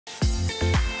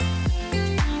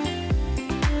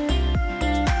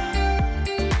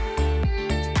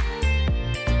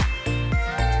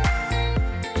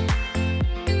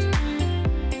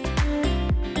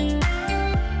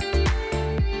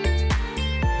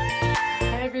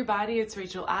everybody, it's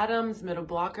Rachael Adams, middle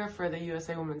blocker for the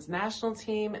USA Women's National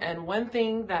Team. And one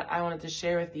thing that I wanted to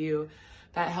share with you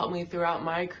that helped me throughout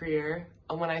my career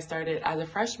when I started as a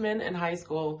freshman in high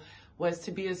school was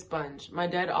to be a sponge. My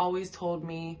dad always told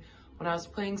me when I was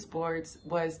playing sports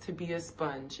was to be a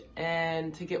sponge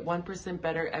and to get 1%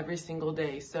 better every single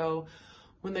day. So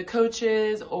when the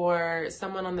coaches or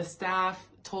someone on the staff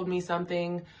told me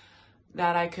something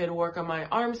that I could work on my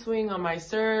arm swing, on my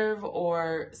serve,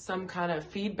 or some kind of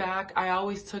feedback, I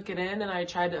always took it in and I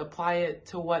tried to apply it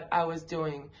to what I was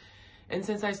doing. And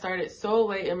since I started so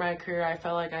late in my career, I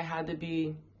felt like I had to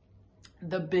be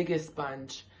the biggest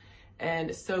sponge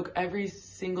and soak every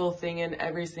single thing in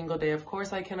every single day. Of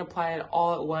course, I can apply it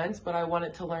all at once, but I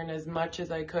wanted to learn as much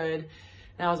as I could.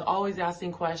 And I was always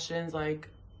asking questions like,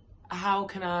 how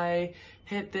can I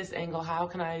hit this angle? How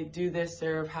can I do this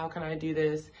serve? How can I do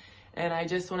this? And I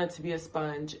just wanted to be a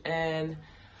sponge. And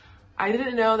I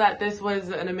didn't know that this was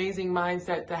an amazing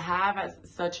mindset to have at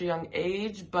such a young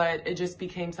age, but it just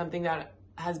became something that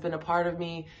has been a part of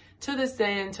me to this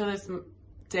day and to this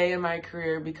day in my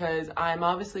career, because I'm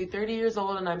obviously 30 years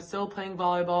old and I'm still playing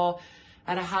volleyball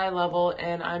at a high level,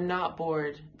 and I'm not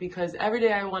bored because every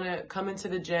day I want to come into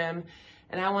the gym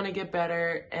and I want to get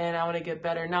better, and I want to get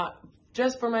better not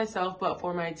just for myself but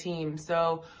for my team.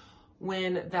 So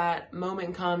when that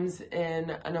moment comes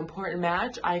in an important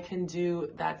match, I can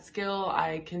do that skill.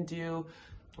 I can do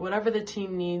whatever the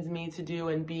team needs me to do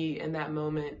and be in that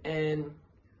moment. And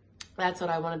that's what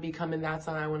I want to become, and that's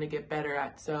what I want to get better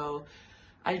at. So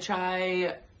I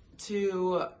try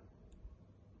to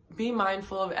be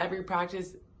mindful of every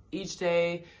practice each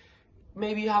day.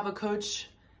 Maybe you have a coach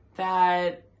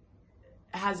that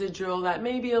has a drill that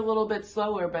may be a little bit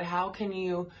slower, but how can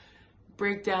you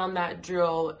break down that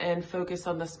drill and focus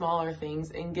on the smaller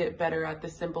things and get better at the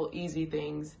simple, easy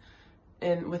things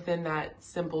and within that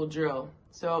simple drill?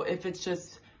 So if it's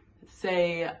just,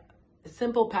 say,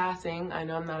 simple passing, I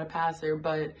know I'm not a passer,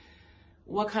 but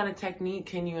what kind of technique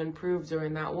can you improve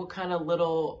during that? What kind of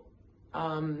little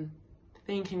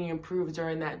thing can you improve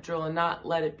during that drill, and not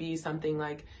let it be something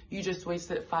like you just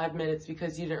wasted 5 minutes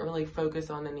because you didn't really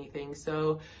focus on anything.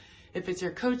 So if it's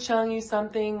your coach telling you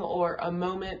something or a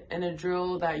moment in a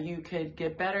drill that you could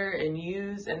get better and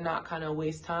use and not kind of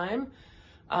waste time,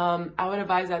 I would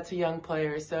advise that to young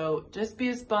players. So just be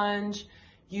a sponge,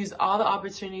 use all the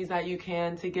opportunities that you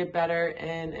can to get better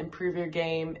and improve your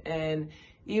game. And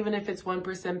even if it's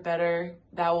 1% better,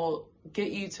 that will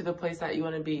get you to the place that you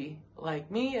want to be. Like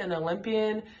me, an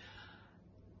Olympian.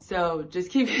 So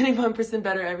just keep getting 1%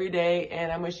 better every day,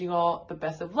 and I'm wishing you all the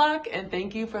best of luck, and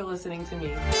thank you for listening to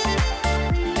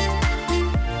me.